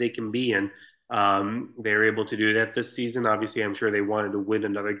how good they can be. And they were able to do that this season. Obviously, I'm sure they wanted to win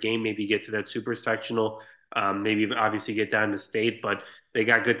another game, maybe get to that super sectional, maybe obviously get down to state. But they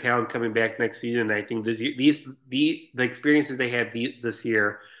got good talent coming back next season. And I think the experiences they had this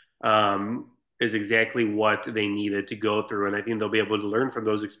year is exactly what they needed to go through. And I think they'll be able to learn from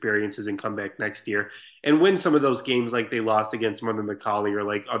those experiences and come back next year and win some of those games like they lost against Mother McCauley or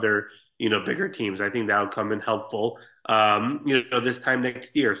like other, bigger teams. I think that'll come in helpful, this time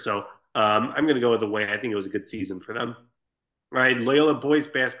next year. So I'm going to go with the way. I think it was a good season for them. All right, Loyola boys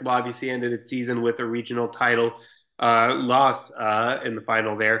basketball obviously ended its season with a regional title loss in the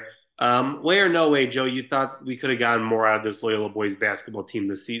final there. Way or no way, Joe, you thought we could have gotten more out of this Loyola boys basketball team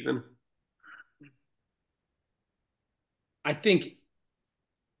this season? I think,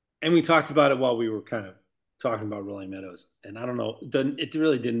 and we talked about it while we were kind of talking about Rolling Meadows, and I don't know, it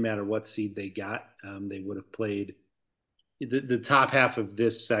really didn't matter what seed they got. They would have played. The top half of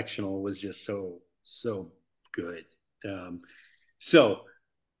this sectional was just so good. Um, so,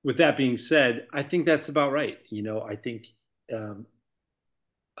 with that being said, I think that's about right. I think um,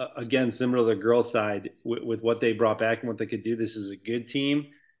 again, similar to the girls' side, with what they brought back and what they could do, this is a good team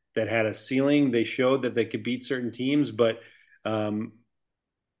that had a ceiling. They showed that they could beat certain teams, but um,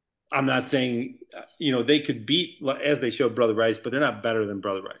 I'm not saying they could beat as they showed Brother Rice, but they're not better than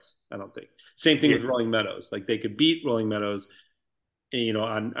Brother Rice. I don't think. Same thing Yeah. with Rolling Meadows. Like they could beat Rolling Meadows,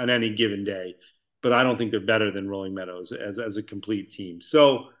 on any given day, but I don't think they're better than Rolling Meadows as a complete team.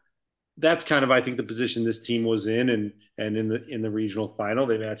 So that's kind of I think the position this team was in, and in the regional final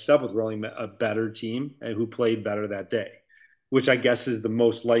they matched up with Rolling a better team and who played better that day, which I guess is the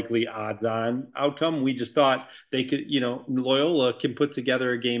most likely odds-on outcome. We just thought they could, Loyola can put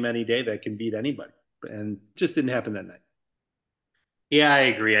together a game any day that can beat anybody, and just didn't happen that night. Yeah, I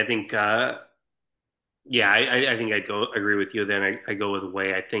agree. I think yeah, I think I'd go agree with you. Then I go with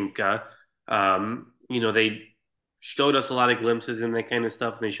Way. I think they showed us a lot of glimpses and that kind of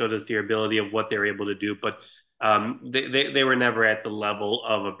stuff, and they showed us the ability of what they're able to do. But they were never at the level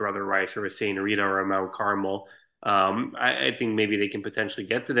of a Brother Rice or a Saint Rita or a Mount Carmel. I think maybe they can potentially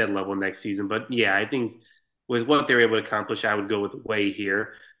get to that level next season. But yeah, I think with what they're able to accomplish, I would go with Way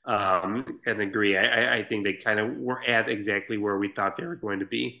here and agree. I think they kind of were at exactly where we thought they were going to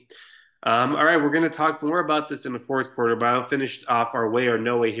be. All right, we're going to talk more about this in the fourth quarter, but I'll finish off our way or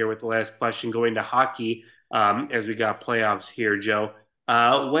no way here with the last question going to hockey as we got playoffs here, Joe.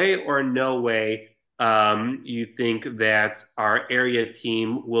 Way or no way you think that our area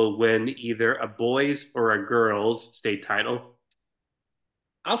team will win either a boys or a girls state title?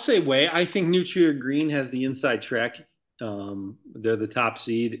 I'll say way. I think New Trier Green has the inside track. They're the top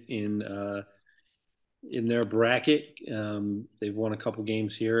seed in their bracket. They've won a couple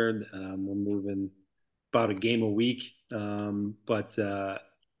games here. We're moving about a game a week. But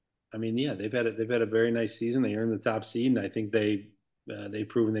I mean, yeah, they've had a very nice season. They earned the top seed, and I think they've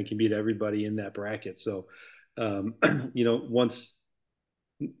proven they can beat everybody in that bracket. So, once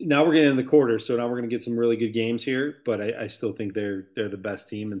now we're getting in the quarter, so now we're going to get some really good games here. But I still think they're the best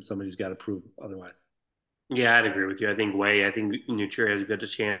team, and somebody's got to prove otherwise. Yeah, I'd agree with you. I think New Trier has a good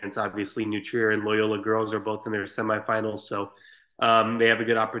chance. Obviously, New Trier and Loyola girls are both in their semifinals, so they have a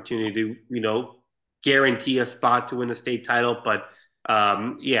good opportunity to, guarantee a spot to win a state title. But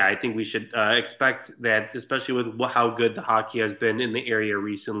yeah, I think we should expect that, especially with how good the hockey has been in the area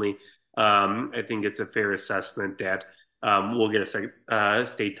recently. I think it's a fair assessment that we'll get a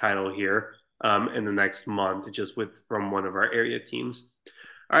state title here in the next month, just from one of our area teams.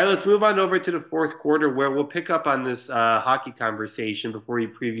 All right, let's move on over to the fourth quarter where we'll pick up on this hockey conversation before we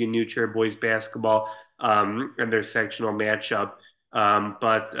preview New Trier boys basketball and their sectional matchup.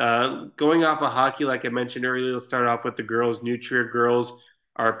 But going off of hockey, like I mentioned earlier, we'll start off with the girls. New Trier girls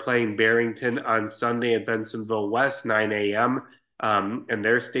are playing Barrington on Sunday at Bensonville West, 9 a.m. in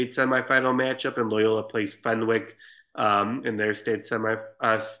their state semifinal matchup, and Loyola plays Fenwick in their state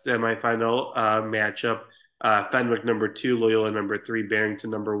semifinal matchup. Fenwick number two, Loyola number three, Barrington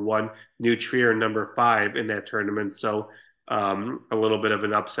number one, New Trier number five in that tournament. So a little bit of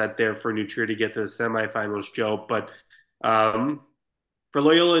an upset there for New Trier to get to the semifinals, Joe. But um, for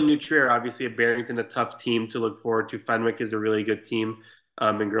Loyola and New Trier, obviously at Barrington, a tough team to look forward to. Fenwick is a really good team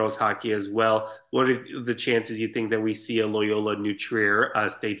in girls hockey as well. What are the chances you think that we see a Loyola New Trier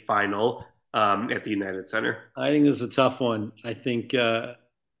state final at the United Center? I think this is a tough one. I think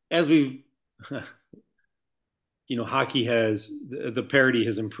as we hockey has the parity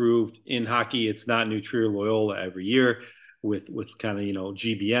has improved in hockey. It's not New Trier Loyola every year with kind of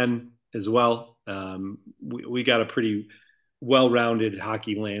GBN as well. We got a pretty well-rounded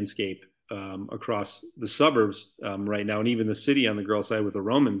hockey landscape across the suburbs right now, and even the city on the girls' side with the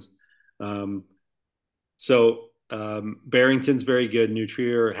Romans. Um, Barrington's very good. New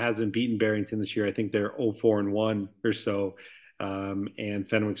Trier hasn't beaten Barrington this year. I think they're 0-4-1 or so, and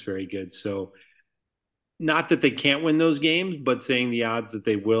Fenwick's very good. So not that they can't win those games, but saying the odds that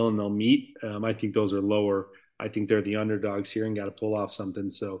they will and they'll meet, I think those are lower. I think they're the underdogs here and got to pull off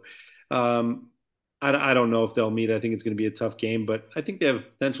something. So um, I don't know if they'll meet. I think it's going to be a tough game, but I think they have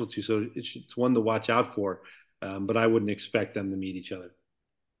potential to. So it's one to watch out for. But I wouldn't expect them to meet each other.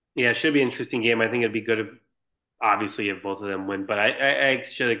 Yeah, it should be an interesting game. I think it'd be good if obviously if both of them win, but I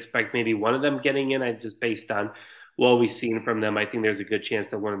should expect maybe one of them getting in. I just based on what we've seen from them, I think there's a good chance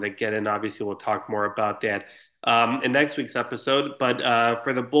that one of them get in. Obviously, we'll talk more about that in next week's episode. But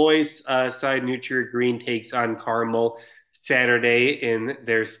for the boys' side, Nutria Green takes on Carmel Saturday in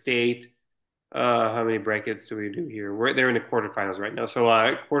their state. How many brackets do we do here? They're in the quarterfinals right now. So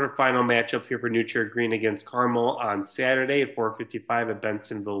quarterfinal matchup here for Nutria Green against Carmel on Saturday at 4:55 at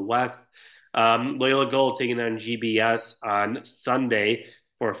Bensonville West. Loyola Gold taking on GBS on Sunday,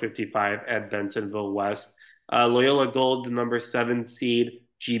 4:55 at Bensonville West. Loyola Gold, the number seven seed.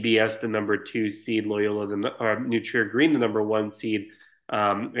 GBS, the number two seed. Loyola, Nutria Green, the number one seed.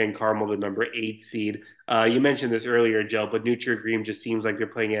 And Carmel, the number eight seed. You mentioned this earlier, Joe, but Nutria Green just seems like they're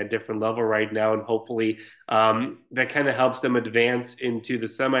playing at a different level right now, and hopefully that kind of helps them advance into the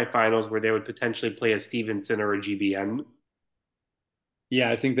semifinals where they would potentially play a Stevenson or a GBN.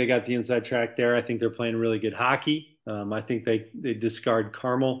 Yeah, I think they got the inside track there. I think they're playing really good hockey. I think they discard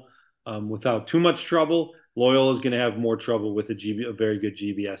Carmel without too much trouble. Loyola is going to have more trouble with a very good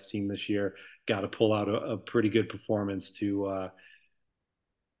GBS team this year. Got to pull out a pretty good performance to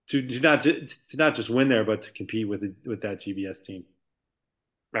not just win there, but to compete with that GBS team.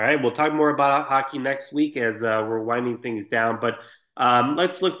 All right, we'll talk more about hockey next week as we're winding things down. But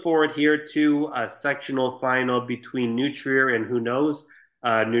let's look forward here to a sectional final between New Trier and who knows,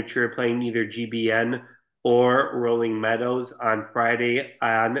 New Trier playing either GBN or Rolling Meadows on Friday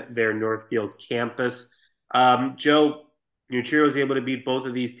on their Northfield campus. Joe, New Trier was able to beat both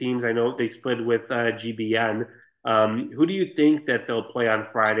of these teams. I know they split with GBN. Who do you think that they'll play on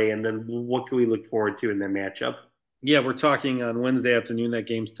Friday, and then what can we look forward to in their matchup? Yeah, we're talking on Wednesday afternoon. That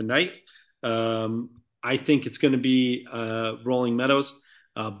game's tonight. I think it's going to be Rolling Meadows.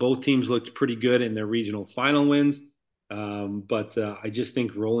 Both teams looked pretty good in their regional final wins, but I just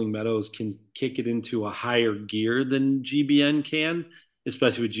think Rolling Meadows can kick it into a higher gear than GBN can,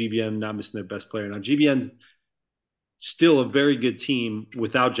 especially with GBN not missing their best player. Now, GBN's still a very good team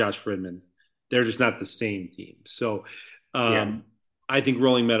without Josh Fridman. They're just not the same team. So Yeah. I think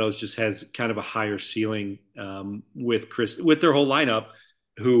Rolling Meadows just has kind of a higher ceiling with their whole lineup.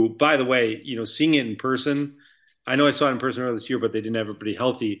 Who, by the way, seeing it in person, I know I saw it in person earlier this year, but they didn't have everybody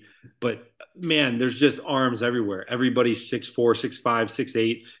healthy. But man, there's just arms everywhere. Everybody's 6'4", 6'5",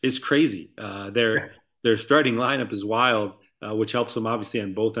 6'8". It's crazy. Their starting lineup is wild, which helps them obviously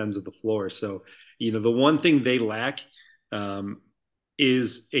on both ends of the floor. So the one thing they lack um,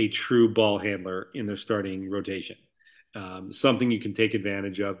 is a true ball handler in their starting rotation. Something you can take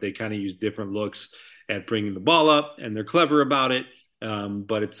advantage of. They kind of use different looks at bringing the ball up, and they're clever about it.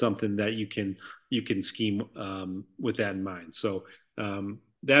 But it's something that you can scheme with that in mind. So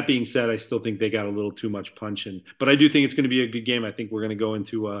that being said, I still think they got a little too much punch in, but I do think it's going to be a good game. I think we're going to go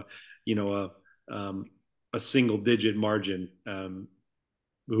into a single digit margin.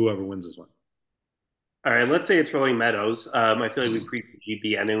 Whoever wins this one. All right, let's say it's Rolling Meadows. I feel like we previewed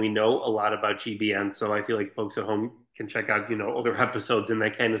GBN and we know a lot about GBN, so I feel like folks at home can check out, older episodes and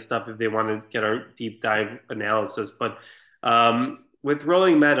that kind of stuff if they want to get our deep dive analysis. But with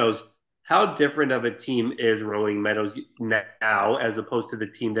Rolling Meadows, how different of a team is Rolling Meadows now as opposed to the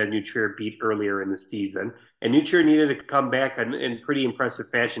team that New Trier beat earlier in the season? And New Trier needed to come back in pretty impressive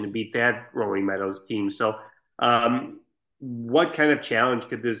fashion to beat that Rolling Meadows team. So, what kind of challenge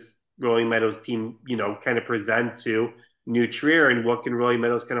could this Rolling Meadows team, kind of present to New Trier, and what can Rolling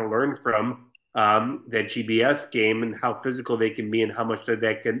Meadows kind of learn from that GBS game, and how physical they can be, and how much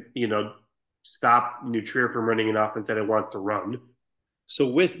that can, stop New Trier from running an offense that it wants to run. So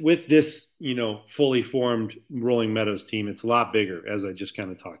with this, fully formed Rolling Meadows team, it's a lot bigger, as I just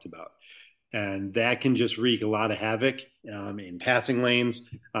kind of talked about, and that can just wreak a lot of havoc in passing lanes,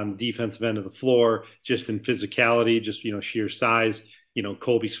 on the defensive end of the floor, just in physicality, just sheer size.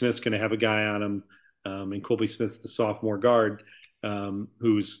 Colby Smith's going to have a guy on him, and Colby Smith's the sophomore guard,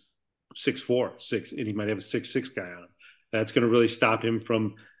 who's 6'4", six, and he might have a 6'6" guy on him. That's going to really stop him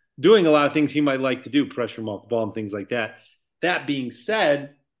from doing a lot of things he might like to do, pressure him off the ball and things like that. That being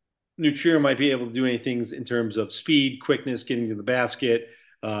said, New Trier might be able to do any things in terms of speed, quickness, getting to the basket,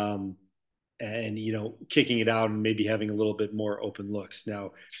 and kicking it out and maybe having a little bit more open looks.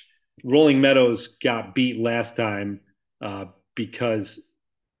 Now, Rolling Meadows got beat last time because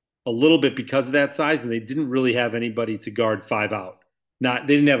a little bit because of that size, and they didn't really have anybody to guard five out. They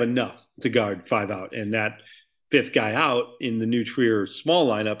didn't have enough to guard five out, and that fifth guy out in the New Trier small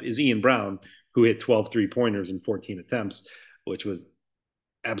lineup is Ian Brown, who hit 12 3-pointers in 14 attempts, which was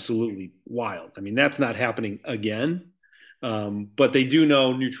absolutely wild. I mean, that's not happening again. But they do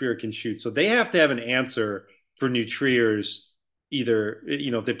know New Trier can shoot. So they have to have an answer for New Trier's either,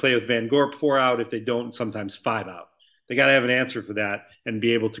 if they play with Van Gorp four out, if they don't, sometimes five out. They got to have an answer for that and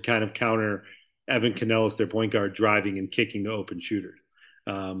be able to kind of counter Evan Canellis, their point guard, driving and kicking to open shooters.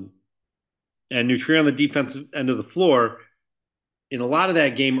 And New Trier on the defensive end of the floor, in a lot of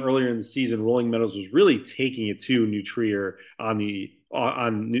that game earlier in the season, Rolling Meadows was really taking it to New Trier on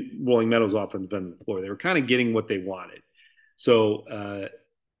Rolling Meadows offensive end of the floor. They were kind of getting what they wanted. So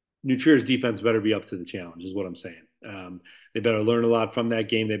New Trier's defense better be up to the challenge, is what I'm saying. They better learn a lot from that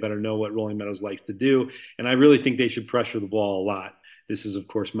game. They better know what Rolling Meadows likes to do. And I really think they should pressure the ball a lot. This is, of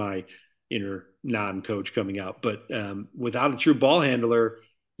course, my inner non-coach coming out. But without a true ball handler,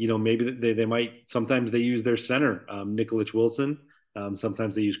 maybe they might, sometimes they use their center, Nikolic Wilson.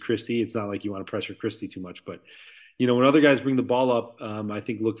 Sometimes they use Christie. It's not like you want to pressure Christie too much. But, when other guys bring the ball up, I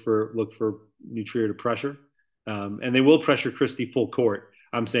think look for New Trier to pressure. And they will pressure Christie full court.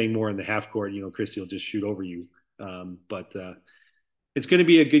 I'm saying more in the half court. Christie will just shoot over you. But it's going to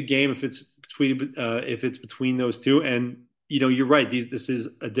be a good game if it's between those two. And you're right. This is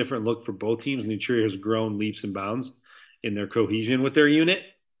a different look for both teams. New Trier has grown leaps and bounds in their cohesion with their unit.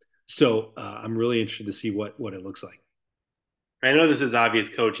 So I'm really interested to see what it looks like. I know this is obvious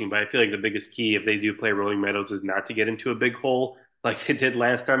coaching, but I feel like the biggest key if they do play Rolling Meadows is not to get into a big hole like they did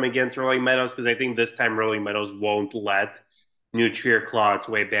last time against Rolling Meadows, because I think this time Rolling Meadows won't let New Trier claw its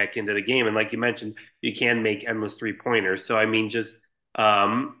way back into the game. And like you mentioned, you can make endless 3-pointers. So I mean, just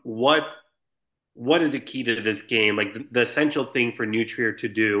what is the key to this game? Like the essential thing for New Trier to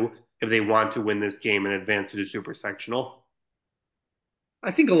do if they want to win this game and advance to the super sectional?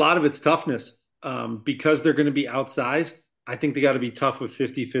 I think a lot of it's toughness because they're going to be outsized. I think they got to be tough with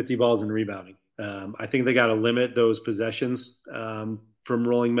 50-50 balls and rebounding. I think they got to limit those possessions from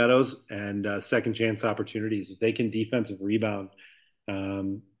Rolling Meadows and second chance opportunities. If they can defensive rebound,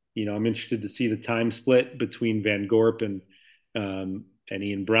 I'm interested to see the time split between Van Gorp and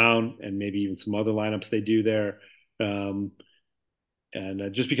Ian Brown, and maybe even some other lineups they do there. And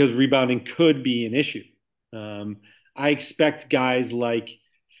just because rebounding could be an issue, I expect guys like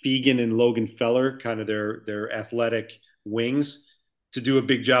Fegan and Logan Feller, kind of their athletic wings, to do a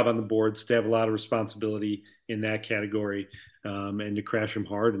big job on the boards, to have a lot of responsibility in that category, and to crash them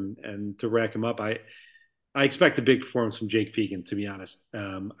hard and to rack them up. I expect a big performance from Jake Fegan, to be honest.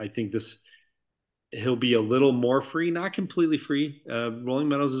 I think he'll be a little more free, not completely free. Rolling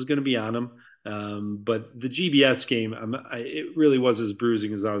Meadows is going to be on him. But the GBS game, it really was as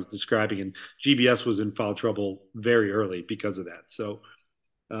bruising as I was describing, and GBS was in foul trouble very early because of that. So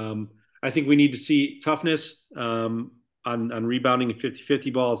I think we need to see toughness on rebounding and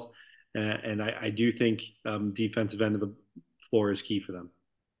 50-50 balls, and I do think defensive end of the floor is key for them.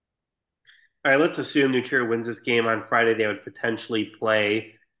 All right, let's assume New Trier wins this game on Friday. They would potentially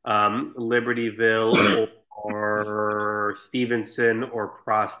play Libertyville or Stevenson or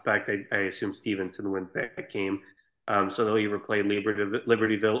Prospect. I assume Stevenson wins that game. So they'll either play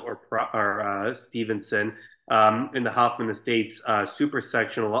Libertyville or Stevenson in the Hoffman Estates Super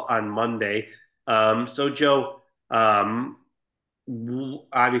Sectional on Monday. So, Joe, obviously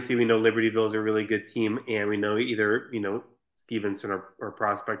we know Libertyville is a really good team, and we know either, Stevenson or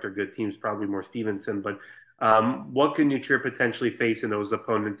Prospect are good teams, probably more Stevenson. But what could New Trier potentially face in those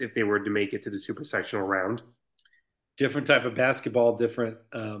opponents if they were to make it to the Super Sectional round? Different type of basketball, different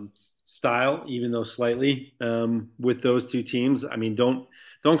style, even though slightly, with those two teams. I mean, don't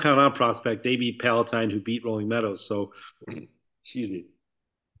count on Prospect. They beat Palatine, who beat Rolling Meadows. So, excuse me.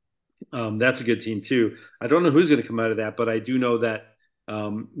 That's a good team too. I don't know who's going to come out of that, but I do know that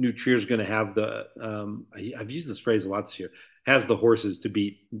New Trier is going to have the. I've used this phrase a lot this year. Has the horses to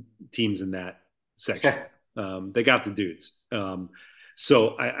beat teams in that section. They got the dudes.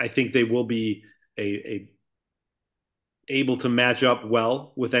 So I think they will be a able to match up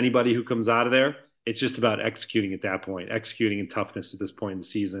well with anybody who comes out of there. It's just about executing at that point, executing in toughness at this point in the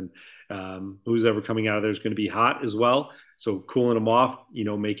season. Who's ever coming out of there is going to be hot as well. So cooling them off,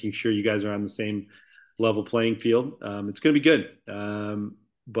 making sure you guys are on the same level playing field. It's going to be good.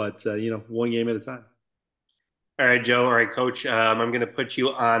 But one game at a time. All right, Joe. All right, Coach. I'm going to put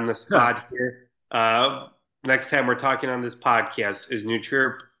you on the spot here. Next time we're talking on this podcast, is New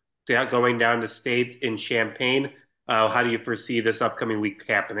Trier going down to state in Champaign? How do you foresee this upcoming week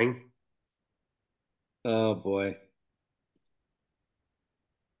happening? Oh boy.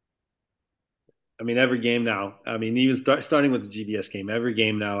 I mean, every game now, I mean, even starting with the GBS game, every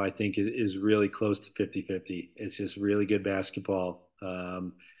game now, I think is really close to 50-50. It's just really good basketball.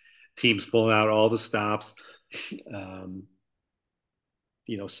 Teams pulling out all the stops. Um,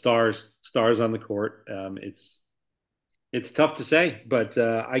 stars on the court. It's tough to say, but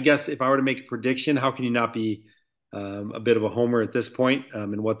I guess if I were to make a prediction, how can you not be a bit of a homer at this point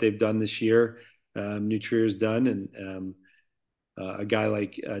in what they've done this year? New Trier's done, and a guy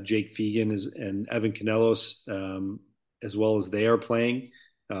like Jake Fegan and Evan Canelos, as well as they are playing.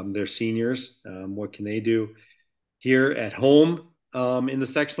 They're seniors. What can they do here at home in the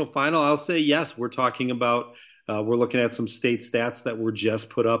sectional final? I'll say yes. We're talking about. We're looking at some state stats that were just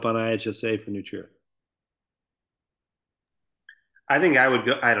put up on IHSA for New Trier. I think I would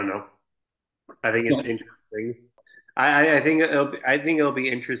go. I don't know. I think it's interesting. I think it'll be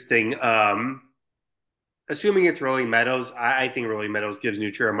interesting. Assuming it's Rolling Meadows, I think Rolling Meadows gives New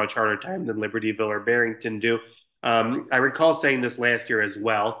Trier a much harder time than Libertyville or Barrington do. I recall saying this last year as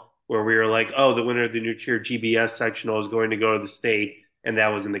well, where we were like, "Oh, the winner of the New Trier GBS sectional is going to go to the state," and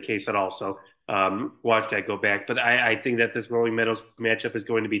that wasn't the case at all. So watch that go back. But I think that this Rolling Meadows matchup is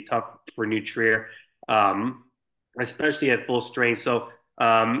going to be tough for New Trier, especially at full strength. So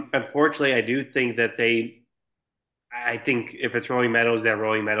unfortunately, I do think that I think if it's Rolling Meadows, that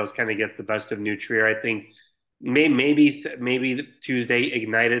Rolling Meadows kind of gets the best of New Trier. I think maybe Tuesday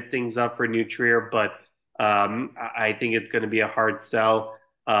ignited things up for New Trier, but I think it's going to be a hard sell.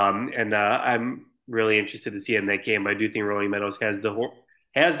 And I'm really interested to see in that game. I do think Rolling Meadows has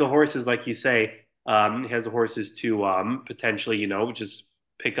the horses, like you say, has the horses to potentially, just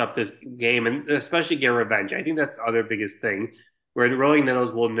pick up this game and especially get revenge. I think that's the other biggest thing, where the Rolling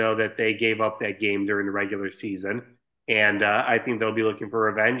Meadows will know that they gave up that game during the regular season. And I think they'll be looking for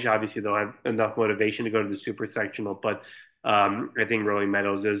revenge. Obviously, they'll have enough motivation to go to the super sectional, but I think Rolling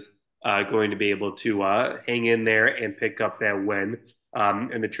Meadows is going to be able to hang in there and pick up that win.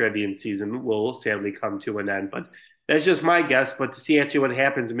 And the Trevian season will sadly come to an end. But that's just my guess. But to see actually what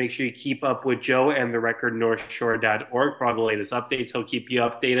happens, make sure you keep up with Joe and the record northshore.org for all the latest updates. He'll keep you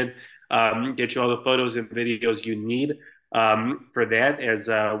updated, get you all the photos and videos you need for that as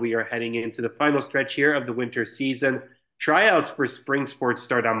we are heading into the final stretch here of the winter season. Tryouts for spring sports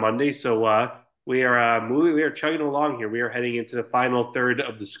start on Monday, so we are moving. We are chugging along here. We are heading into the final third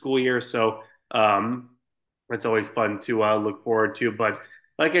of the school year, so it's always fun to look forward to. But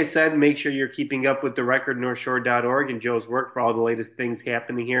like I said, make sure you're keeping up with the record northshore.org and Joe's work for all the latest things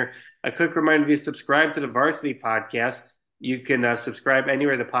happening here. A quick reminder to subscribe to the Varsity Podcast. You can subscribe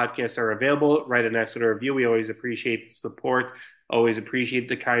anywhere the podcasts are available. Write a nice little review. We always appreciate the support. Always appreciate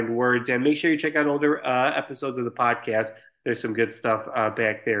the kind words. And make sure you check out older episodes of the podcast. There's some good stuff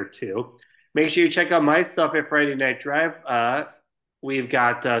back there, too. Make sure you check out my stuff at Friday Night Drive. We've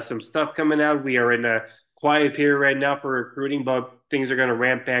got some stuff coming out. We are in a quiet period right now for recruiting, but things are going to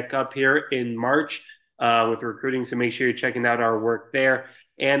ramp back up here in March with recruiting. So make sure you're checking out our work there.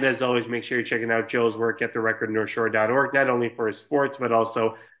 And as always, make sure you're checking out Joe's work at therecordnorthshore.org, not only for his sports, but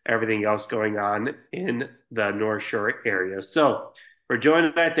also everything else going on in the North Shore area. So for Joe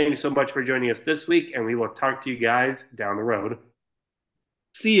and I, thank you so much for joining us this week, and we will talk to you guys down the road.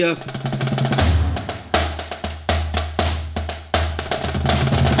 See ya.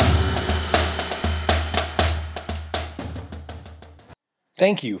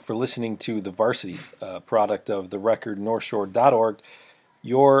 Thank you for listening to The Varsity, product of therecordnorthshore.org,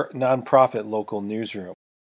 your nonprofit local newsroom.